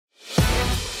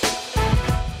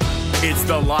It's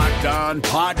the Locked On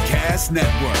Podcast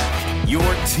Network, your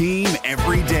team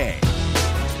every day.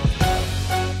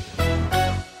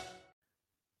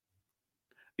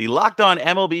 The Locked On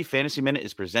MLB Fantasy Minute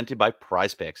is presented by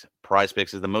Prize Picks. Prize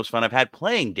Picks is the most fun I've had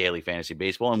playing daily fantasy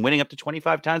baseball and winning up to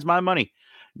 25 times my money.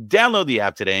 Download the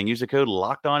app today and use the code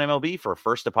LOCKEDONMLB for a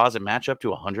first deposit match up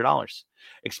to $100.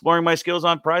 Exploring my skills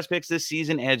on Prize Picks this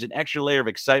season adds an extra layer of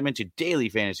excitement to daily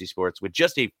fantasy sports. With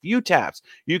just a few taps,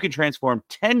 you can transform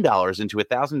 $10 into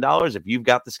 $1,000 if you've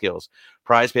got the skills.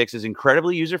 Prize Picks is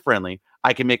incredibly user-friendly.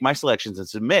 I can make my selections and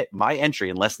submit my entry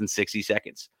in less than 60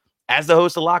 seconds. As the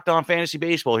host of Locked On Fantasy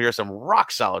Baseball, here are some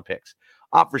rock-solid picks.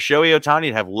 Opt for Shohei Ohtani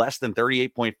to have less than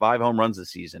 38.5 home runs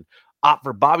this season. Opt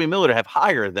for Bobby Miller to have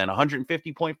higher than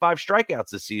 150.5 strikeouts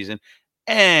this season.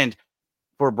 And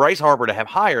for Bryce Harper to have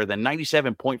higher than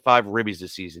 97.5 ribbies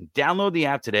this season. Download the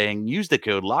app today and use the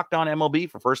code LOCKEDONMLB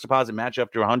for first deposit match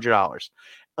up to $100.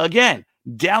 Again,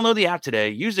 download the app today.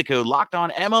 Use the code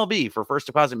LOCKEDONMLB for first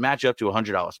deposit match up to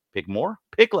 $100. Pick more,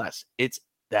 pick less. It's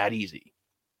that easy.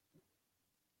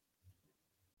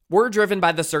 We're driven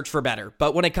by the search for better,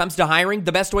 but when it comes to hiring,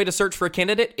 the best way to search for a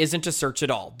candidate isn't to search at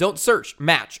all. Don't search,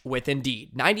 match with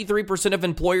Indeed. 93% of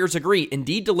employers agree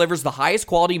Indeed delivers the highest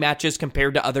quality matches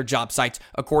compared to other job sites,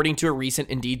 according to a recent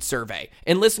Indeed survey.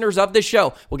 And listeners of this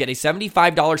show will get a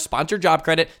 $75 sponsored job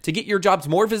credit to get your jobs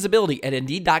more visibility at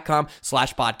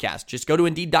Indeed.com/podcast. Just go to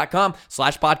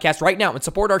Indeed.com/podcast right now and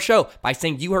support our show by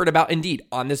saying you heard about Indeed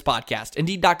on this podcast.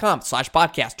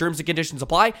 Indeed.com/podcast. Terms and conditions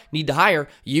apply. Need to hire?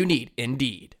 You need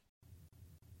Indeed.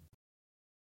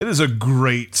 It is a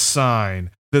great sign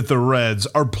that the Reds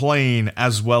are playing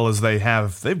as well as they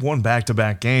have. They've won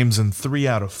back-to-back games in 3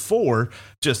 out of 4,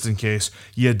 just in case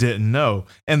you didn't know.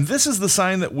 And this is the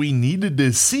sign that we needed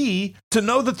to see to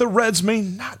know that the Reds may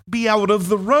not be out of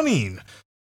the running.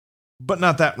 But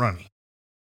not that running.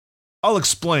 I'll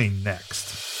explain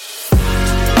next.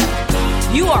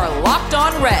 You are Locked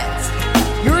On Reds,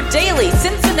 your daily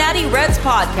Cincinnati Reds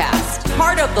podcast.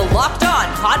 Part of the Locked On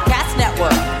Podcast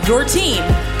Network, your team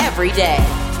every day.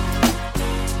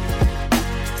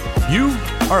 You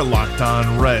are Locked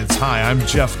On Reds. Hi, I'm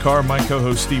Jeff Carr. My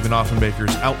co-host Stephen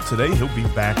Offenbaker's out today. He'll be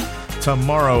back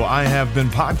tomorrow. I have been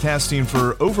podcasting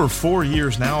for over 4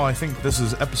 years now. I think this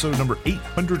is episode number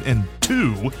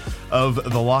 802 of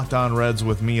the Locked On Reds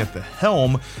with me at the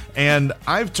helm. And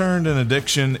I've turned an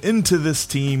addiction into this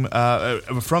team,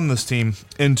 from this team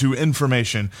into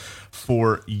information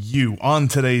for you on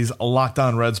today's Locked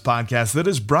On Reds podcast that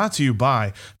is brought to you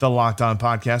by the Locked On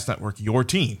Podcast Network, your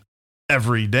team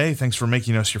every day. Thanks for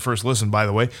making us your first listen, by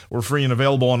the way. We're free and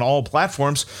available on all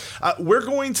platforms. We're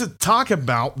going to talk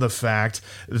about the fact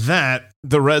that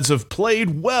the Reds have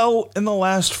played well in the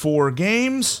last 4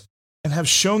 games and have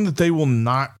shown that they will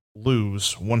not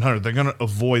lose 100. They're going to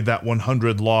avoid that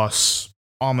 100-loss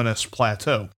ominous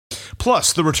plateau.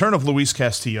 Plus, the return of Luis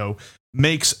Castillo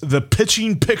makes the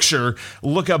pitching picture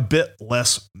look a bit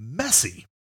less messy.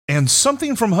 And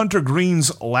something from Hunter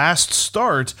Green's last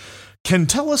start can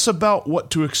tell us about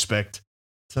what to expect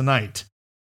tonight.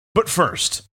 But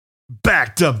first,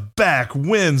 back-to-back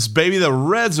wins, baby. The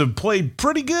Reds have played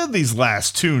pretty good these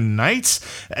last 2 nights,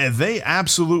 and they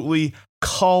absolutely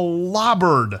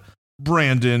clobbered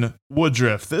Brandon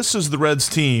Woodruff. This is the Reds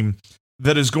team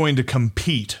that is going to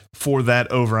compete for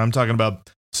that over. I'm talking about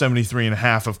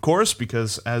 73.5, of course,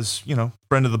 because as, you know,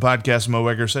 friend of the podcast, Mo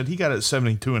Egger, said he got it at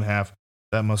 72.5.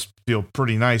 That must feel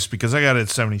pretty nice because I got it at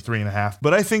 73.5.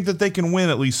 But I think that they can win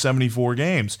at least 74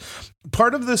 games.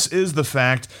 Part of this is the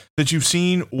fact that you've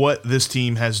seen what this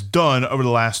team has done over the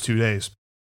last 2 days.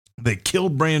 They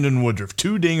killed Brandon Woodruff,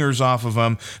 2 dingers off of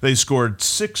him. They scored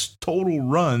 6 total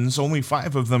runs. Only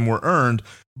 5 of them were earned.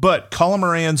 But Colin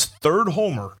Moran's 3rd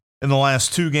homer in the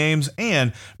last 2 games,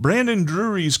 and Brandon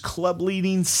Drury's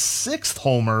club-leading 6th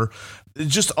homer.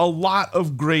 Just a lot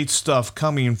of great stuff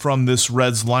coming from this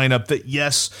Reds lineup that,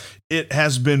 yes, it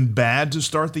has been bad to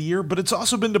start the year, but it's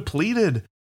also been depleted.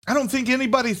 I don't think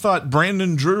anybody thought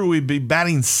Brandon Drury would be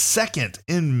batting 2nd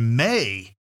in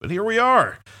May, but here we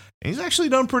are. He's actually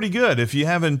done pretty good. If you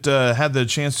haven't had the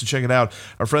chance to check it out,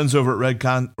 our friends over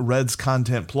at Reds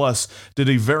Content Plus did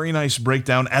a very nice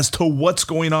breakdown as to what's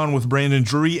going on with Brandon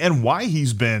Drury and why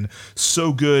he's been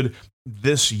so good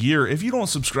this year. If you don't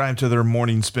subscribe to their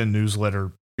Morning Spin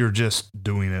newsletter, you're just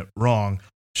doing it wrong.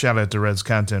 Shout out to Reds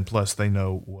Content Plus. They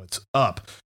know what's up.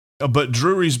 But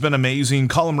Drury's been amazing.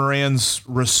 Colin Moran's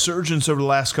resurgence over the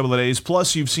last couple of days.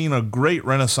 Plus, you've seen a great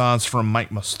renaissance from Mike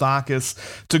Moustakas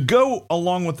to go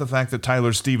along with the fact that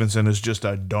Tyler Stevenson is just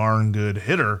a darn good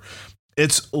hitter.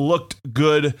 It's looked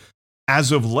good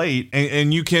as of late,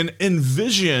 and you can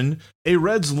envision a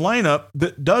Reds lineup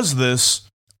that does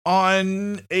this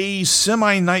on a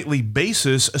semi-nightly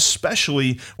basis,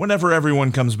 especially whenever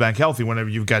everyone comes back healthy, whenever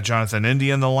you've got Jonathan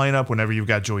India in the lineup, whenever you've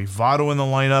got Joey Votto in the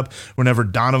lineup, whenever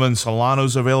Donovan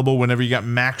Solano's available, whenever you got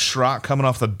Max Schrock coming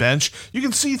off the bench, you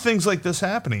can see things like this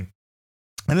happening.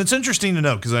 And it's interesting to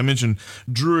note, because I mentioned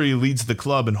Drury leads the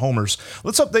club in homers.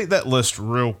 Let's update that list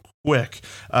real quick.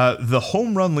 The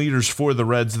home run leaders for the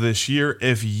Reds this year,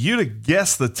 if you'd have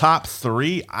guessed the top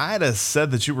three, I'd have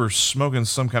said that you were smoking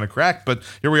some kind of crack, but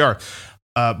here we are.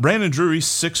 Brandon Drury,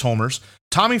 6 homers.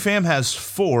 Tommy Pham has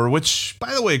 4, which,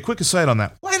 by the way, quick aside on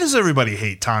that. Why does everybody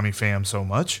hate Tommy Pham so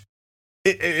much?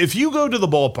 If you go to the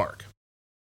ballpark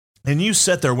and you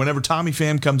sit there whenever Tommy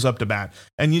Pham comes up to bat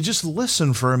and you just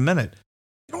listen for a minute,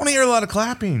 you don't hear a lot of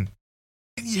clapping,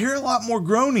 and you hear a lot more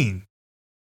groaning.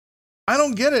 I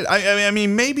don't get it. I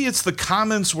mean, maybe it's the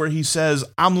comments where he says,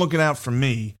 I'm looking out for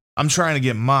me. I'm trying to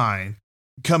get mine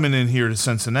coming in here to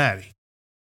Cincinnati.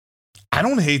 I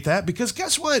don't hate that, because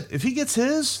guess what? If he gets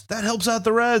his, that helps out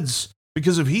the Reds.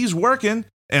 Because if he's working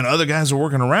and other guys are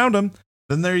working around him,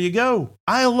 then there you go.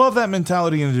 I love that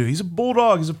mentality in the dude. He's a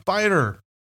bulldog. He's a fighter.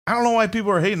 I don't know why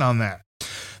people are hating on that.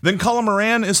 Then Cullen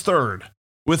Moran is 3rd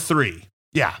with 3.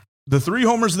 Yeah, the 3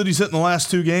 homers that he's hit in the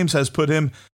last 2 games has put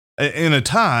him in a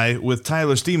tie with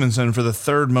Tyler Stevenson for the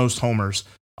 3rd most homers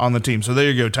on the team. So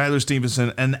there you go, Tyler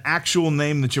Stevenson, an actual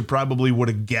name that you probably would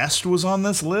have guessed was on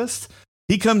this list.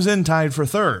 He comes in tied for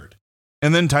 3rd.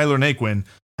 And then Tyler Naquin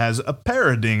has a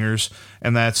pair of dingers,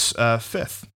 and that's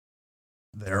 5th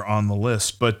there on the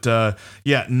list. But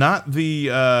yeah, not the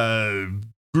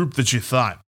group that you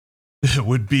thought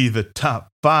would be the top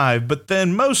 5, but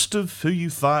then most of who you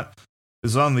thought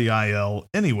is on the IL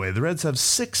anyway. The Reds have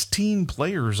 16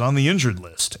 players on the injured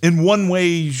list in one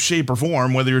way, shape, or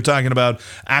form, whether you're talking about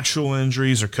actual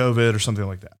injuries or COVID or something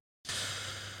like that.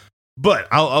 But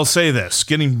I'll say this,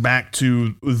 getting back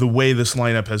to the way this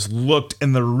lineup has looked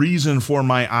and the reason for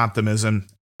my optimism,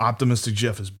 Optimistic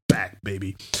Jeff is back,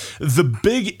 baby. The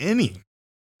big inning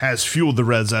has fueled the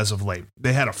Reds as of late.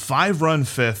 They had a 5-run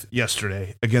 5th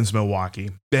yesterday against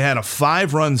Milwaukee. They had a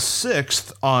 5-run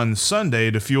 6th on Sunday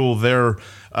to fuel their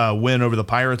win over the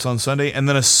Pirates on Sunday, and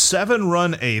then a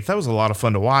 7-run 8th. That was a lot of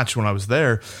fun to watch when I was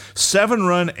there.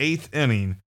 7-run 8th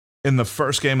inning in the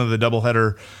first game of the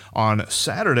doubleheader on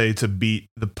Saturday to beat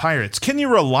the Pirates. Can you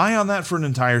rely on that for an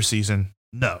entire season?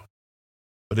 No.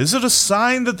 But is it a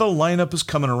sign that the lineup is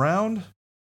coming around?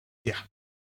 Yeah.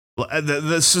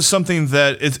 This is something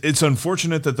that it's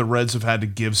unfortunate that the Reds have had to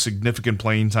give significant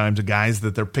playing time to guys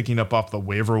that they're picking up off the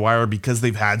waiver wire because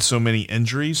they've had so many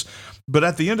injuries. But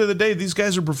at the end of the day, these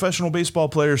guys are professional baseball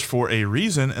players for a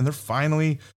reason, and they're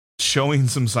finally showing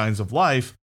some signs of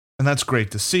life, and that's great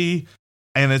to see.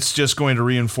 And it's just going to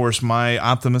reinforce my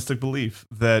optimistic belief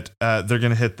that they're going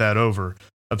to hit that over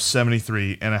of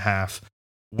 73.5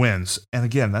 wins. And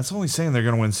again, that's only saying they're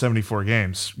going to win 74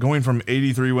 games. Going from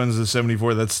 83 wins to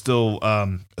 74, that's still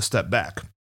a step back,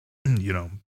 you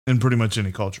know, in pretty much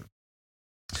any culture.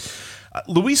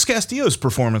 Luis Castillo's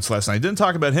performance last night, didn't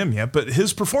talk about him yet, but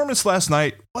his performance last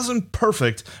night wasn't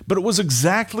perfect, but it was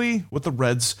exactly what the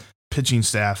Reds pitching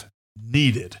staff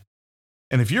needed.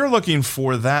 And if you're looking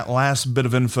for that last bit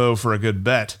of info for a good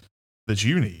bet that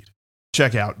you need,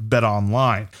 check out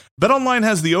BetOnline. BetOnline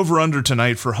has the over-under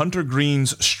tonight for Hunter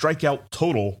Green's strikeout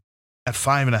total at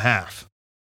 5.5.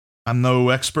 I'm no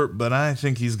expert, but I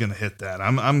think he's going to hit that.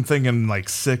 I'm thinking like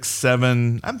 6,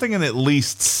 7. I'm thinking at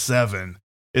least 7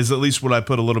 is at least what I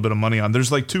put a little bit of money on.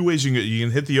 There's like 2 ways you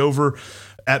can hit the over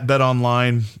at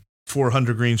BetOnline for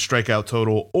Hunter Green's strikeout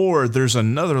total, or there's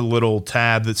another little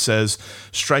tab that says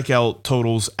strikeout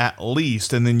totals at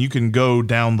least, and then you can go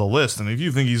down the list. And if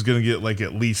you think he's going to get like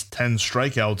at least 10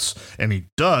 strikeouts, and he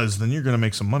does, then you're going to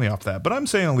make some money off that. But I'm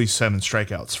saying at least 7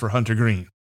 strikeouts for Hunter Green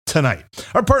tonight.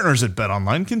 Our partners at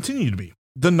BetOnline continue to be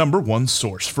the #1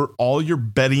 source for all your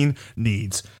betting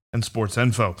needs and sports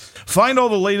info. Find all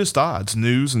the latest odds,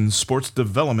 news, and sports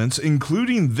developments,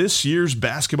 including this year's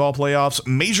basketball playoffs,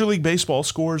 Major League Baseball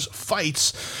scores,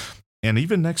 fights, and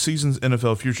even next season's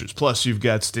NFL futures. Plus, you've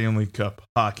got Stanley Cup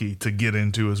hockey to get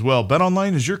into as well.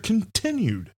 BetOnline is your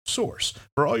continued source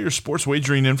for all your sports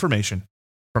wagering information,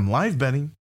 from live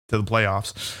betting to the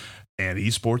playoffs and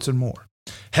esports and more.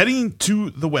 Heading to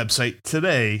the website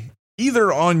today,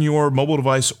 either on your mobile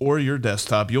device or your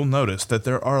desktop, you'll notice that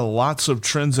there are lots of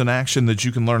trends in action that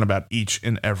you can learn about each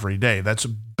and every day. That's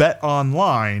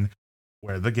BetOnline,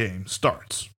 where the game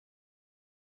starts.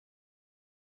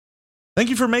 Thank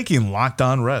you for making Locked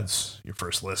On Reds your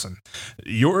first listen.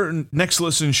 Your next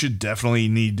listen should definitely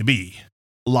need to be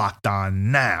Locked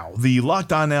On Now. The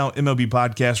Locked On Now MLB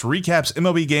podcast recaps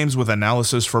MLB games with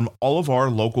analysis from all of our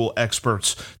local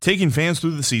experts, taking fans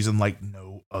through the season like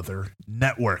no other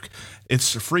network.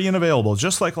 It's free and available,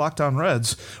 just like Locked On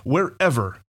Reds,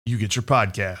 wherever you get your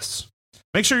podcasts.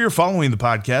 Make sure you're following the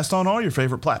podcast on all your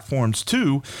favorite platforms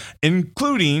too,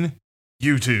 including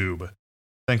YouTube.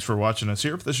 Thanks for watching us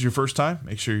here. If this is your first time,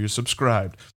 make sure you're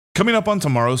subscribed. Coming up on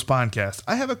tomorrow's podcast,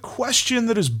 I have a question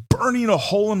that is burning a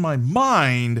hole in my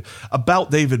mind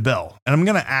about David Bell, and I'm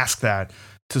going to ask that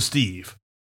to Steve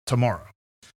tomorrow.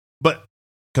 But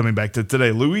coming back to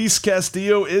today, Luis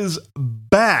Castillo is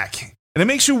back, and it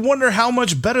makes you wonder how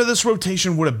much better this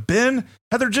rotation would have been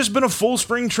had there just been a full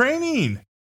spring training.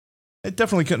 It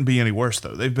definitely couldn't be any worse,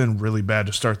 though. They've been really bad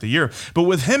to start the year. But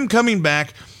with him coming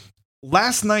back,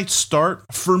 last night's start,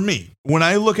 for me, when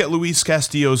I look at Luis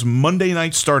Castillo's Monday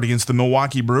night start against the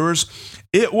Milwaukee Brewers,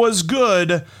 it was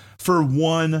good for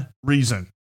one reason.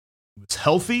 He was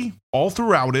healthy all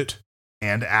throughout it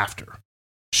and after.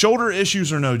 Shoulder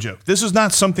issues are no joke. This is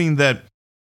not something that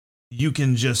you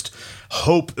can just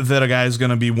hope that a guy is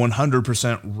going to be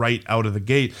 100% right out of the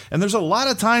gate. And there's a lot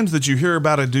of times that you hear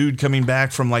about a dude coming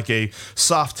back from like a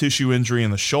soft tissue injury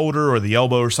in the shoulder or the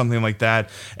elbow or something like that,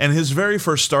 and his very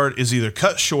first start is either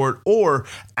cut short, or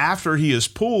after he is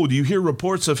pulled, you hear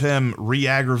reports of him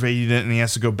re-aggravating it and he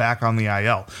has to go back on the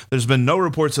IL. There's been no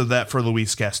reports of that for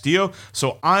Luis Castillo,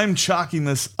 so I'm chalking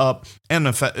this up, and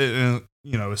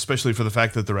especially for the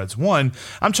fact that the Reds won,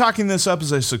 I'm chalking this up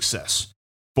as a success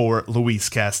for Luis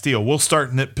Castillo. We'll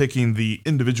start nitpicking the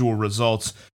individual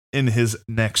results in his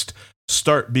next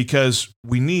start because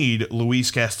we need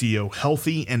Luis Castillo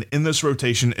healthy and in this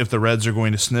rotation if the Reds are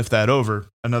going to sniff that over.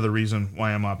 Another reason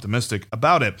why I'm optimistic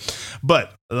about it.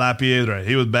 But La Piedra,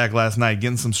 he was back last night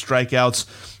getting some strikeouts.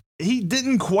 He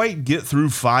didn't quite get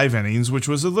through 5 innings, which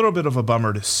was a little bit of a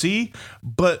bummer to see,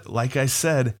 but like I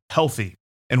said, healthy.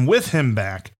 And with him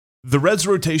back, the Reds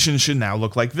rotation should now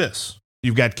look like this.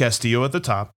 You've got Castillo at the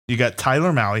top. You got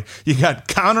Tyler Mahle. You got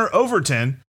Connor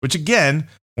Overton, which again,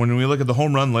 when we look at the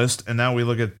home run list and now we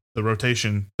look at the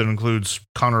rotation that includes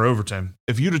Connor Overton,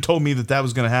 if you'd have told me that that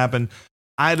was going to happen,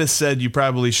 I'd have said you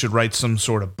probably should write some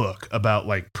sort of book about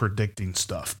like predicting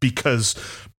stuff, because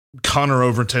Connor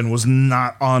Overton was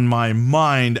not on my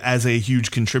mind as a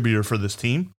huge contributor for this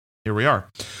team. Here we are.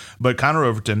 But Connor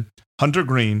Overton, Hunter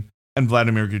Green, and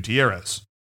Vladimir Gutierrez.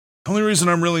 The only reason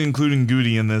I'm really including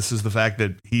Goody in this is the fact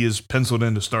that he is penciled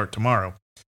in to start tomorrow.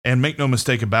 And make no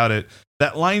mistake about it,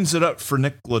 that lines it up for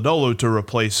Nick Lodolo to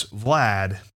replace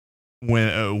Vlad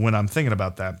when I'm thinking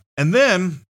about that. And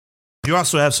then you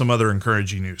also have some other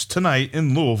encouraging news. Tonight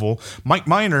in Louisville, Mike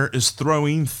Minor is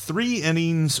throwing 3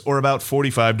 innings or about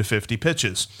 45 to 50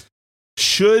 pitches.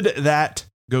 Should that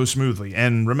go smoothly?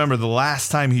 And remember, the last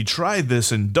time he tried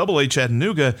this in Double-A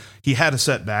Chattanooga, he had a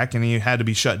setback and he had to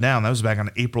be shut down. That was back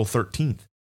on April 13th.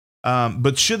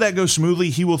 But should that go smoothly,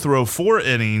 he will throw 4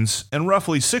 innings and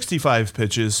roughly 65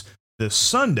 pitches this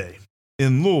Sunday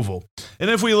in Louisville. And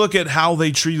if we look at how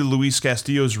they treated Luis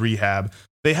Castillo's rehab,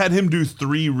 they had him do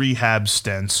 3 rehab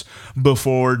stints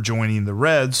before joining the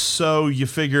Reds. So you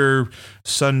figure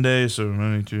Sunday, so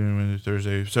Monday, Tuesday, Wednesday,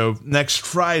 Thursday. So next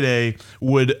Friday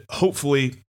would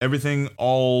hopefully everything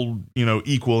all,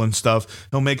 equal and stuff.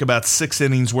 He'll make about 6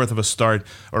 innings worth of a start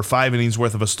or 5 innings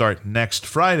worth of a start next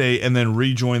Friday and then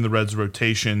rejoin the Reds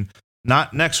rotation,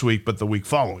 not next week, but the week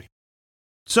following.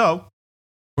 So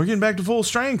we're getting back to full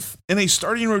strength in a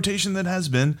starting rotation that has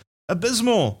been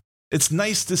abysmal. It's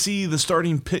nice to see the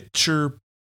starting pitching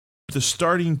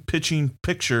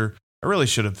picture. I really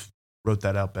should have wrote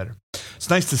that out better. It's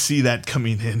nice to see that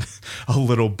coming in a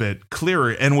little bit clearer.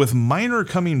 And with Minor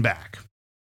coming back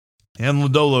and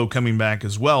Lodolo coming back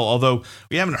as well, although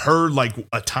we haven't heard like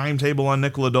a timetable on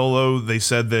Nick Lodolo. They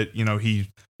said that,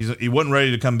 he wasn't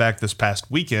ready to come back this past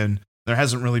weekend. There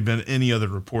hasn't really been any other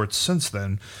reports since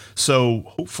then. So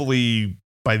hopefully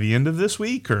by the end of this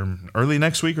week or early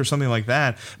next week or something like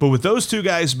that. But with those 2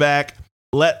 guys back,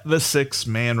 let the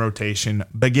 6-man rotation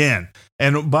begin.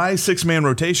 And by 6-man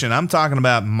rotation, I'm talking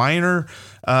about Minor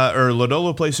or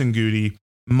Lodolo placing Goody,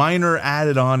 Minor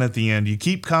added on at the end. You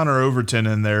keep Connor Overton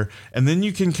in there, and then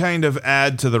you can kind of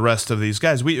add to the rest of these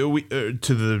guys. We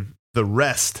to the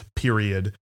rest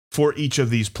period for each of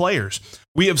these players.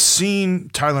 We have seen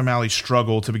Tyler Mahle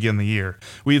struggle to begin the year.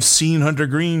 We have seen Hunter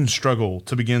Green struggle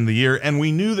to begin the year, and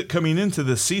we knew that coming into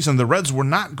this season, the Reds were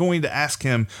not going to ask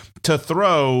him to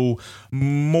throw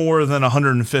more than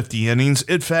 150 innings.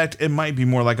 In fact, it might be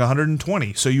more like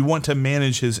 120, so you want to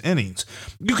manage his innings.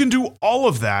 You can do all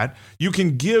of that. You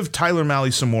can give Tyler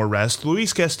Mahle some more rest.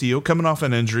 Luis Castillo coming off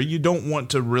an injury, you don't want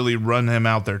to really run him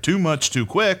out there too much too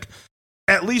quick.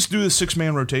 at least do the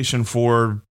 6-man rotation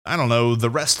for, I don't know, the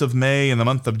rest of May and the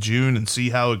month of June and see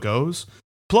how it goes.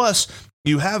 Plus,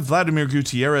 you have Vladimir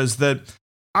Gutierrez that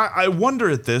I wonder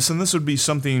at this, and this would be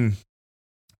something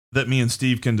that me and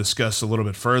Steve can discuss a little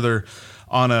bit further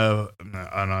on a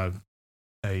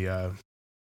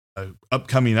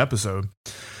upcoming episode.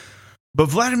 But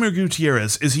Vladimir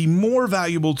Gutierrez, is he more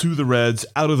valuable to the Reds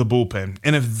out of the bullpen?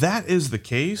 And if that is the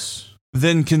case,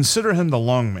 then consider him the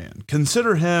long man.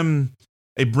 Consider him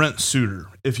a Brent Suter,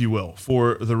 if you will,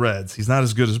 for the Reds. He's not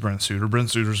as good as Brent Suter. Brent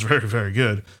Suter's very, very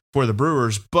good for the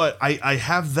Brewers, but I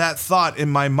have that thought in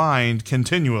my mind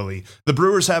continually. The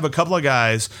Brewers have a couple of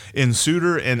guys in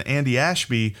Suter and Andy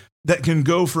Ashby that can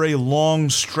go for a long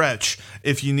stretch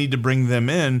if you need to bring them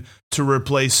in to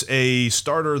replace a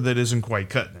starter that isn't quite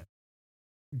cutting it.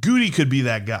 Goody could be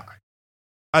that guy.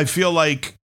 I feel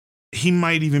like he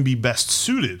might even be best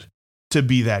suited to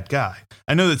be that guy.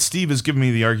 I know that Steve has given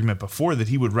me the argument before that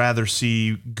he would rather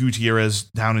see Gutierrez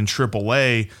down in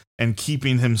AAA and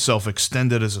keeping himself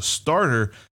extended as a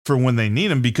starter for when they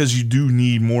need him, because you do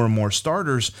need more and more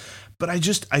starters. But I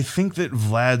think that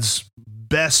Vlad's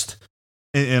best,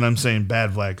 and I'm saying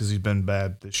bad Vlad because he's been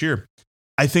bad this year,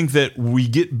 I think that we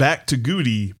get back to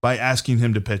Goody by asking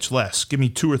him to pitch less. Give me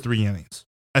 2 or 3 innings.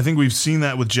 I think we've seen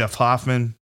that with Jeff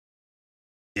Hoffman.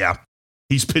 Yeah,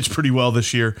 he's pitched pretty well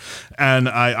this year, and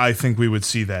I think we would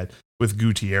see that with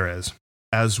Gutierrez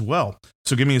as well.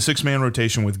 So give me a 6-man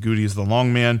rotation with Goody as the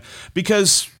long man,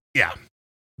 because, yeah,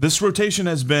 this rotation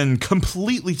has been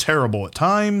completely terrible at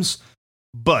times,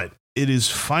 but it is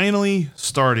finally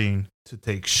starting to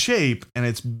take shape, and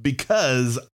it's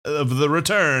because of the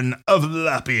return of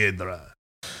La Piedra.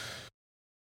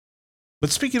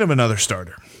 But speaking of another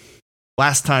starter,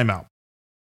 last time out,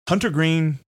 Hunter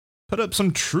Green put up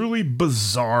some truly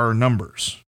bizarre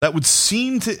numbers that would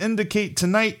seem to indicate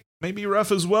tonight may be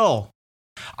rough as well.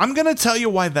 I'm going to tell you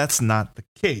why that's not the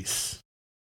case.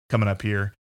 Coming up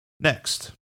here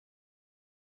next.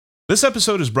 This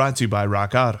episode is brought to you by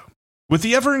Rock Auto. With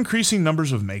the ever-increasing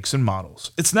numbers of makes and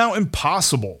models, it's now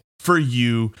impossible for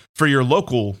your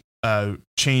local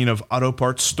chain of auto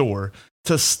parts store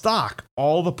to stock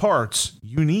all the parts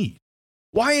you need.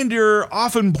 Why endure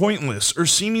often pointless or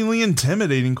seemingly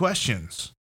intimidating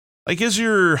questions? Like, is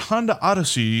your Honda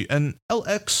Odyssey an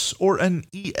LX or an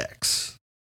EX?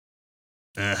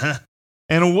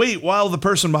 And wait while the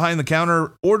person behind the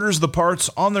counter orders the parts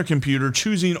on their computer,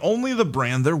 choosing only the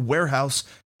brand their warehouse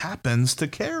happens to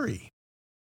carry.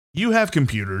 You have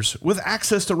computers with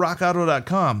access to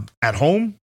rockauto.com at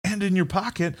home and in your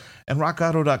pocket, and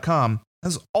rockauto.com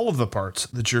has all of the parts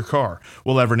that your car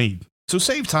will ever need. So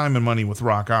save time and money with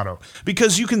Rock Auto,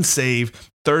 because you can save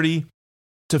 30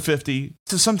 to 50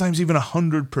 to sometimes even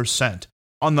 100%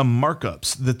 on the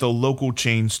markups that the local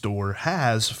chain store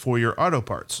has for your auto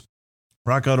parts.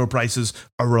 Rock Auto prices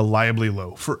are reliably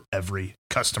low for every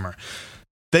customer.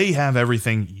 They have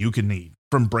everything you can need,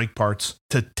 from brake parts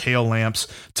to tail lamps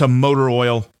to motor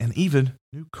oil and even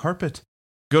new carpet.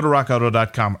 Go to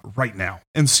rockauto.com right now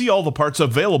and see all the parts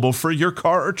available for your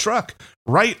car or truck.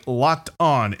 Right locked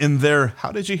on in their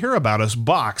How Did You Hear About Us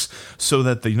box, so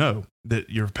that they know that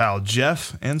your pal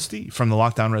Jeff and Steve from the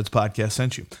Locked On Reds podcast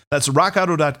sent you. That's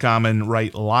rockauto.com and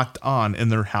right locked on in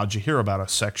their How'd You Hear About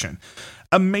Us section.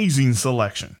 Amazing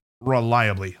selection,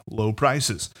 reliably low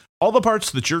prices. All the parts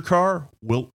that your car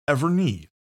will ever need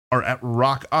are at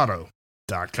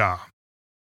rockauto.com.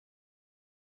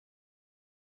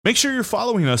 Make sure you're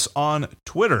following us on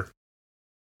Twitter.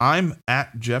 I'm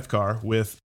at Jeff Carr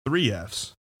with 3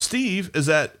 Fs. Steve is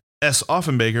at S.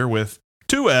 Offenbaker with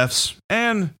 2 Fs.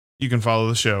 And you can follow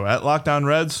the show at Locked On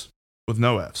Reds with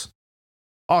no Fs.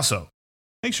 Also,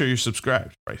 make sure you're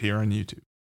subscribed right here on YouTube.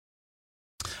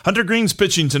 Hunter Green's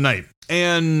pitching tonight,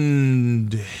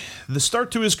 and the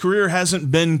start to his career hasn't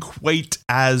been quite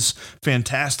as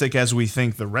fantastic as we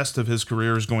think the rest of his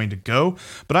career is going to go,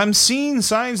 but I'm seeing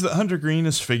signs that Hunter Green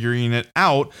is figuring it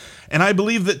out, and I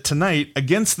believe that tonight,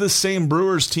 against this same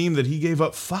Brewers team that he gave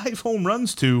up 5 home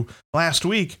runs to last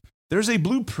week, there's a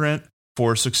blueprint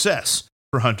for success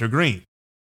for Hunter Green.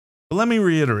 But let me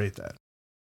reiterate that.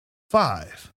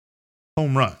 5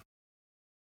 home runs.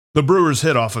 The Brewers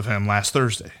hit off of him last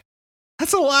Thursday.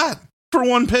 That's a lot for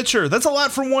one pitcher. That's a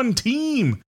lot for one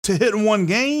team to hit in one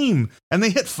game. And they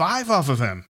hit 5 off of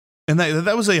him. And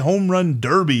that was a home run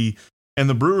derby, and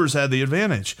the Brewers had the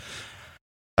advantage.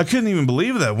 I couldn't even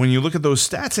believe that when you look at those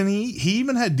stats. And he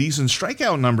even had decent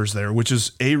strikeout numbers there, which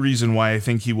is a reason why I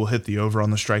think he will hit the over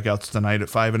on the strikeouts tonight at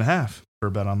 5.5 for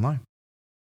Bet Online.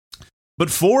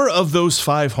 But 4 of those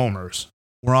 5 homers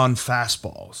were on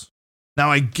fastballs. Now,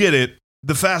 I get it.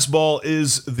 The fastball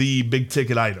is the big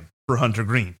ticket item. for Hunter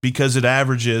Green because it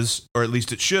averages, or at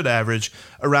least it should average,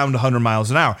 around 100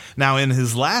 miles an hour. Now, in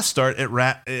his last start,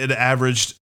 it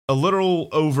averaged a little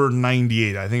over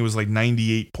 98. I think it was like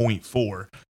 98.4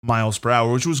 miles per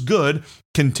hour, which was good.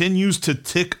 Continues to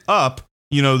tick up.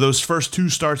 You know, those first two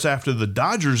starts after the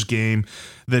Dodgers game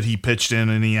that he pitched in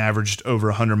and he averaged over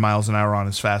 100 miles an hour on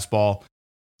his fastball,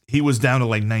 he was down to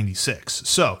like 96.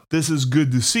 So this is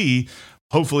good to see.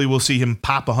 Hopefully we'll see him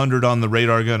pop 100 on the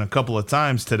radar gun a couple of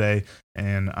times today,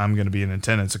 and I'm going to be in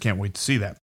attendance. I can't wait to see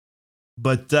that.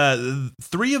 But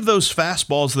 3 of those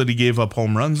fastballs that he gave up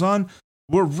home runs on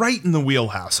were right in the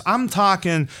wheelhouse. I'm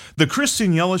talking the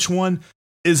Christian Yelich one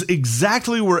is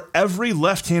exactly where every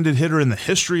left-handed hitter in the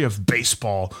history of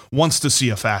baseball wants to see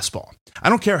a fastball. I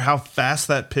don't care how fast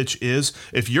that pitch is.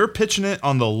 If you're pitching it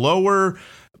on the lower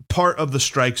part of the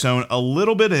strike zone, a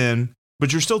little bit in,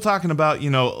 but you're still talking about,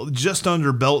 you know, just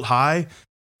under belt high,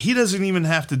 he doesn't even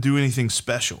have to do anything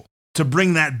special to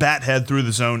bring that bat head through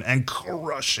the zone and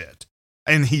crush it.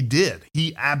 And he did.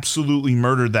 He absolutely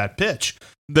murdered that pitch.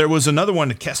 There was another one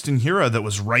to Keston Hiura that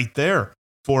was right there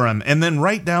for him. And then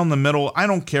right down the middle, I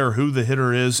don't care who the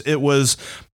hitter is, it was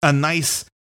a nice,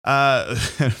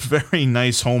 very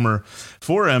nice homer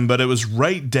for him, but it was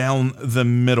right down the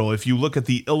middle. If you look at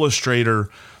the illustrator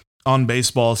on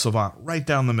Baseball Savant, right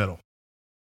down the middle.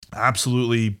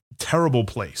 Absolutely terrible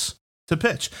place to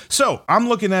pitch. So I'm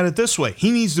looking at it this way.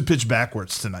 He needs to pitch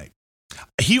backwards tonight.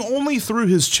 He only threw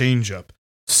his changeup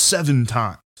 7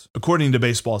 times, according to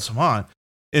Baseball Savant,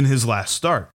 in his last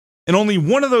start. And only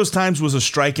one of those times was a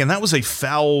strike, and that was a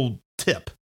foul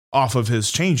tip off of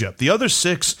his changeup. The other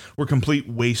 6 were complete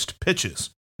waste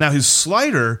pitches. Now, his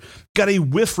slider got a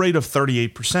whiff rate of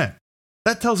 38%.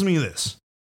 That tells me this.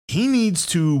 He needs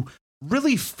to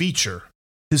really feature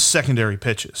his secondary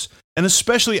pitches. And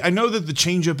especially, I know that the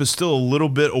changeup is still a little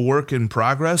bit a work in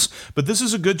progress, but this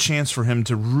is a good chance for him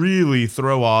to really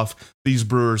throw off these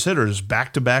Brewers hitters.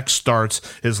 Back-to-back starts.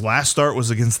 His last start was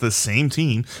against the same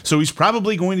team, so he's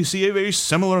probably going to see a very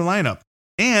similar lineup.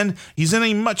 And he's in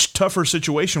a much tougher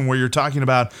situation where you're talking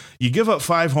about you give up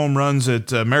 5 home runs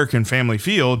at American Family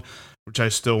Field, which I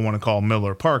still want to call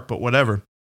Miller Park, but whatever.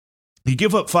 You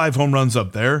give up 5 home runs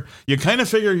up there, you kind of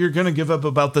figure you're going to give up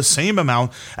about the same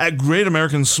amount at Great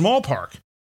American Small Park.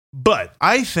 But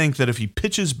I think that if he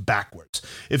pitches backwards,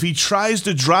 if he tries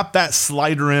to drop that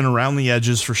slider in around the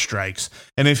edges for strikes,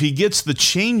 and if he gets the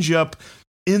changeup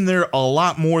in there a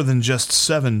lot more than just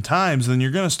 7 times, then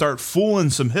you're going to start fooling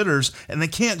some hitters, and they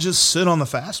can't just sit on the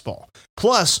fastball.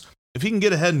 Plus, if he can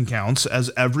get ahead in counts,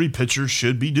 as every pitcher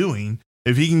should be doing,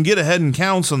 if he can get ahead in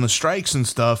counts on the strikes and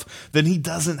stuff, then he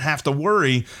doesn't have to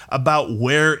worry about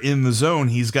where in the zone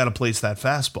he's got to place that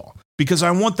fastball. Because I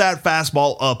want that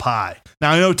fastball up high.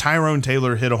 Now, I know Tyrone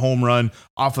Taylor hit a home run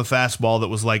off a fastball that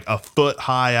was like a foot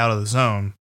high out of the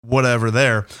zone, whatever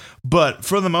there. But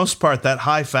for the most part, that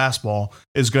high fastball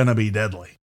is going to be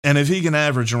deadly. And if he can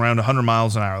average around 100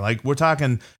 miles an hour, like we're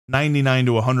talking 99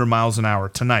 to 100 miles an hour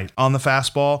tonight on the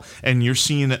fastball, and you're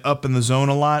seeing it up in the zone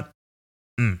a lot,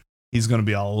 he's going to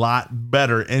be a lot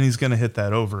better, and he's going to hit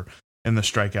that over in the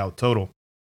strikeout total.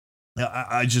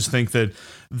 I just think that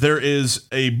there is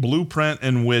a blueprint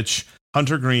in which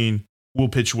Hunter Green will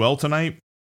pitch well tonight,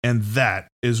 and that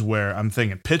is where I'm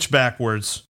thinking pitch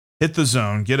backwards, hit the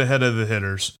zone, get ahead of the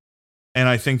hitters. And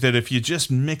I think that if you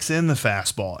just mix in the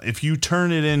fastball, if you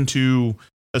turn it into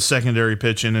a secondary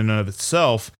pitch in and of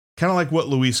itself, kind of like what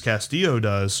Luis Castillo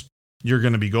does, you're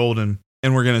going to be golden,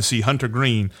 and we're going to see Hunter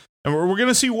Green. And we're going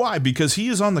to see why, because he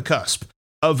is on the cusp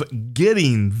of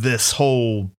getting this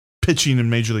whole pitching in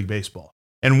Major League Baseball.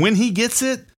 And when he gets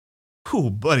it,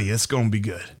 buddy, it's going to be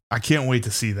good. I can't wait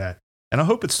to see that. And I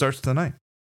hope it starts tonight.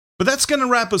 But that's going to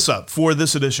wrap us up for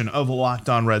this edition of Locked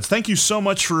On Reds. Thank you so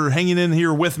much for hanging in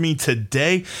here with me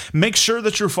today. Make sure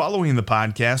that you're following the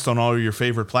podcast on all of your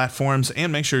favorite platforms,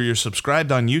 and make sure you're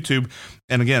subscribed on YouTube.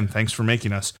 And again, thanks for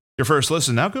making us your first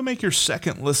listen. Now go make your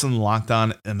second listen Locked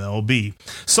On MLB.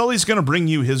 Sully's going to bring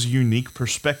you his unique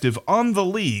perspective on the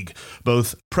league,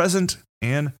 both present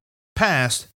and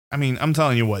past. I mean, I'm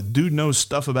telling you what, dude knows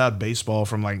stuff about baseball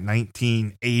from like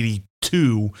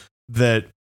 1982 that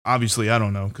obviously I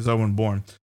don't know because I wasn't born.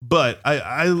 But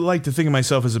I like to think of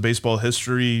myself as a baseball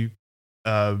history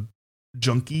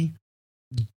junkie.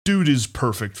 Dude is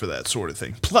perfect for that sort of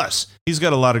thing. Plus, he's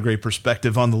got a lot of great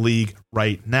perspective on the league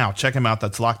right now. Check him out.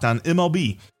 That's Locked On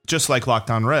MLB, just like Locked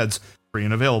On Reds, free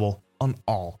and available on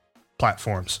all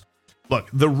platforms. Look,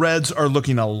 the Reds are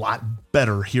looking a lot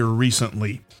better here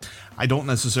recently. I don't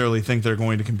necessarily think they're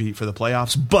going to compete for the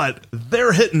playoffs, but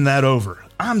they're hitting that over.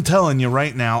 I'm telling you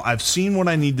right now, I've seen what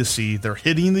I need to see. They're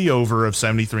hitting the over of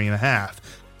 73.5.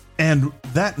 And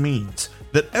that means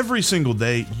that every single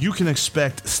day you can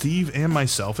expect Steve and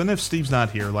myself, and if Steve's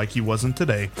not here like he wasn't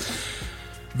today,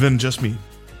 then just me.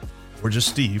 Or just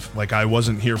Steve, like I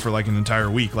wasn't here for like an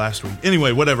entire week last week.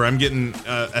 Anyway, whatever, I'm getting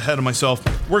ahead of myself.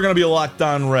 We're going to be a Locked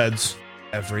On Reds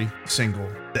every single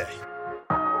day.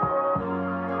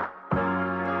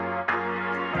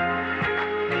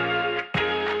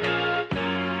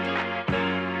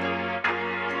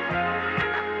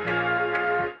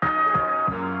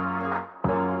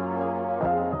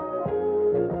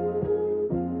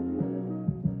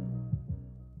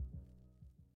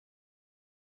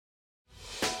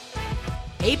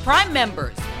 Hey, Prime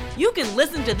members, you can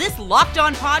listen to this Locked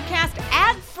On podcast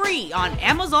ad-free on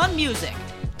Amazon Music.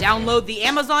 Download the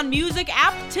Amazon Music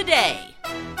app today.